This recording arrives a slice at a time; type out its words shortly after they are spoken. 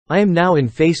I am now in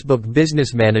Facebook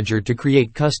Business Manager to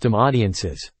create custom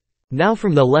audiences. Now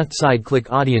from the left side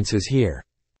click Audiences here.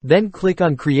 Then click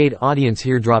on Create Audience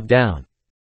here drop down.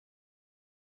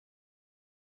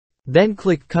 Then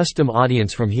click Custom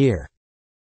Audience from here.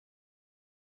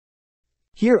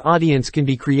 Here audience can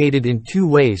be created in two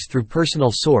ways, through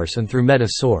personal source and through meta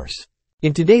source.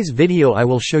 In today's video I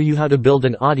will show you how to build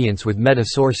an audience with meta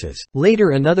sources. Later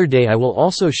another day I will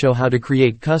also show how to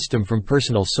create custom from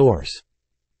personal source.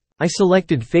 I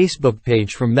selected Facebook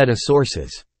page from meta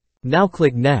sources. Now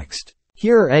click Next.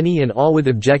 Here are any and all with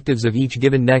objectives of each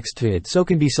given next to it, so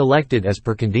can be selected as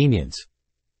per convenience.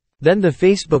 Then the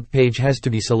Facebook page has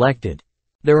to be selected.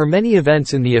 There are many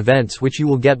events in the events which you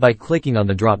will get by clicking on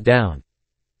the drop down.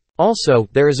 Also,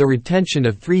 there is a retention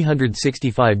of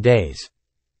 365 days.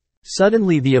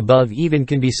 Suddenly the above even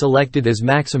can be selected as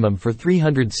maximum for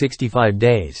 365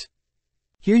 days.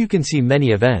 Here you can see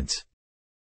many events.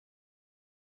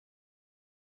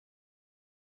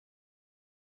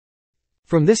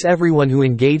 From this everyone who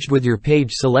engaged with your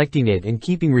page selecting it and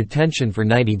keeping retention for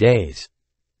 90 days.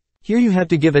 Here you have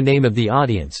to give a name of the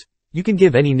audience. You can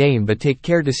give any name but take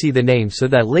care to see the name so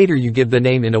that later you give the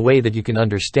name in a way that you can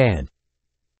understand.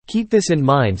 Keep this in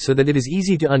mind so that it is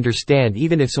easy to understand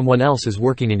even if someone else is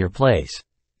working in your place.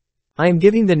 I am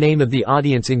giving the name of the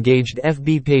audience engaged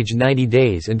FB page 90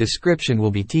 days and description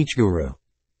will be TeachGuru.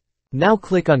 Now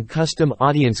click on Custom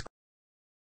Audience.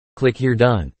 Click here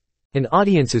Done. An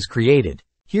audience is created.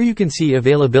 Here you can see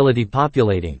availability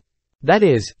populating. That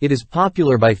is, it is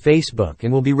popular by Facebook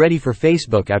and will be ready for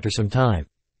Facebook after some time.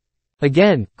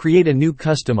 Again, create a new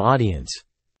custom audience.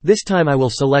 This time I will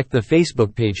select the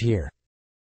Facebook page here.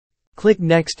 Click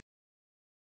Next.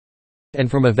 And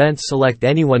from Events select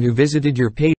anyone who visited your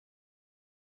page.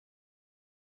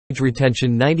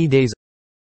 Retention 90 days.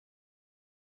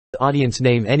 Audience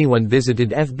name anyone visited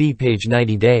FB page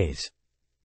 90 days.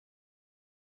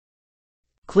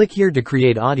 Click here to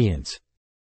create audience.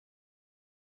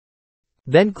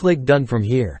 Then click Done from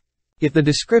here. If the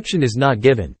description is not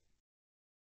given,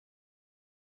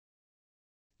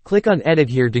 click on Edit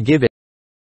here to give it,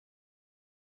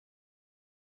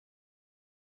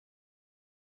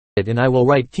 and I will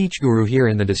write TeachGuru here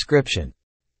in the description.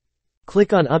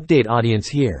 Click on Update Audience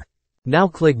here. Now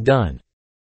click Done.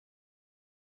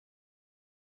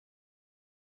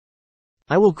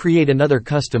 I will create another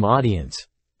custom audience.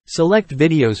 Select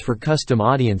Videos for custom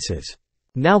audiences.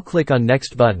 Now click on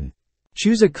Next button.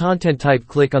 Choose a content type,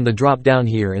 click on the drop down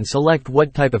here and select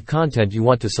what type of content you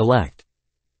want to select.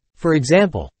 For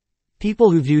example,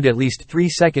 people who viewed at least 3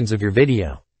 seconds of your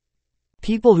video.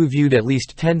 People who viewed at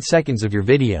least 10 seconds of your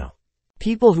video.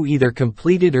 People who either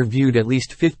completed or viewed at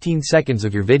least 15 seconds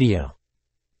of your video.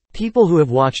 People who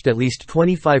have watched at least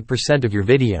 25% of your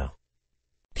video.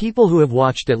 People who have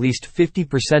watched at least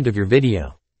 50% of your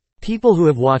video. People who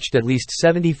have watched at least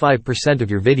 75% of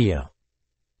your video.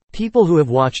 People who have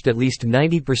watched at least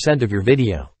 90% of your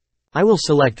video. I will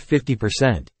select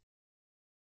 50%.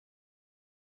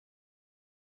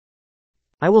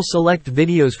 I will select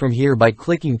videos from here by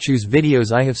clicking Choose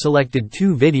Videos. I have selected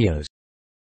 2 videos.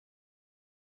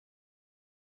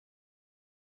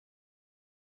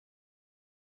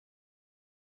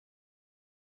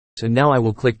 So now I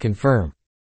will click Confirm.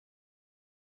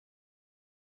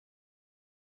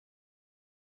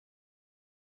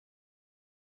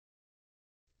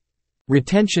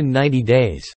 Retention 90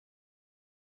 days.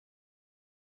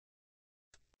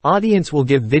 Audience will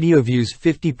give video views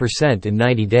 50% in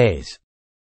 90 days.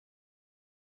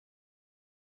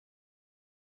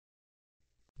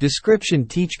 Description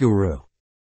TeachGuru.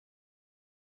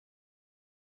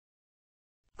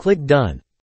 Click Done.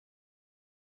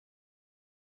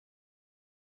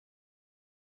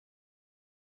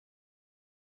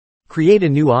 Create a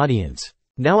new audience.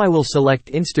 Now I will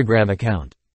select Instagram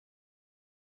account.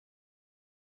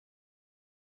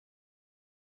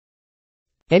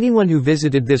 Anyone who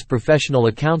visited this professional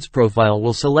accounts profile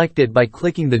will select it by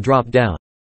clicking the drop down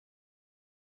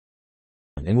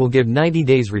and will give 90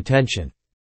 days retention.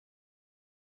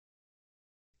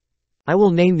 I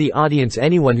will name the audience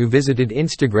anyone who visited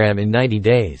Instagram in 90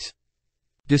 days.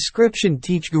 Description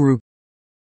TeachGuru.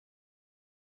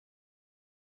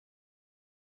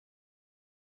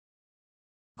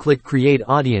 Click Create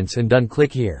Audience and Done.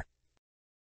 Click here.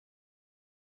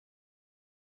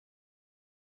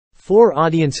 4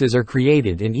 audiences are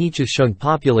created and each is shown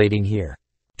populating here.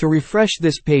 To refresh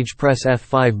this page press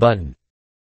F5 button.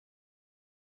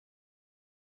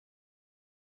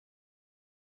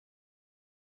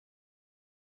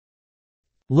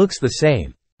 Looks the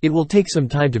same. It will take some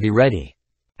time to be ready.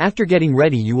 After getting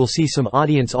ready you will see some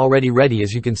audience already ready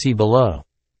as you can see below.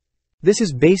 This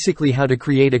is basically how to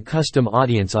create a custom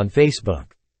audience on Facebook.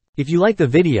 If you like the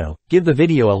video, give the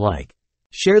video a like.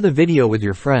 Share the video with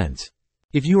your friends.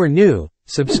 If you are new,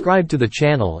 subscribe to the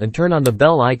channel and turn on the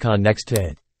bell icon next to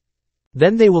it.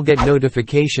 Then they will get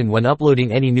notification when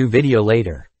uploading any new video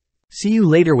later. See you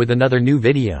later with another new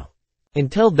video.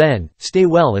 Until then, stay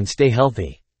well and stay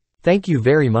healthy. Thank you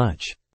very much.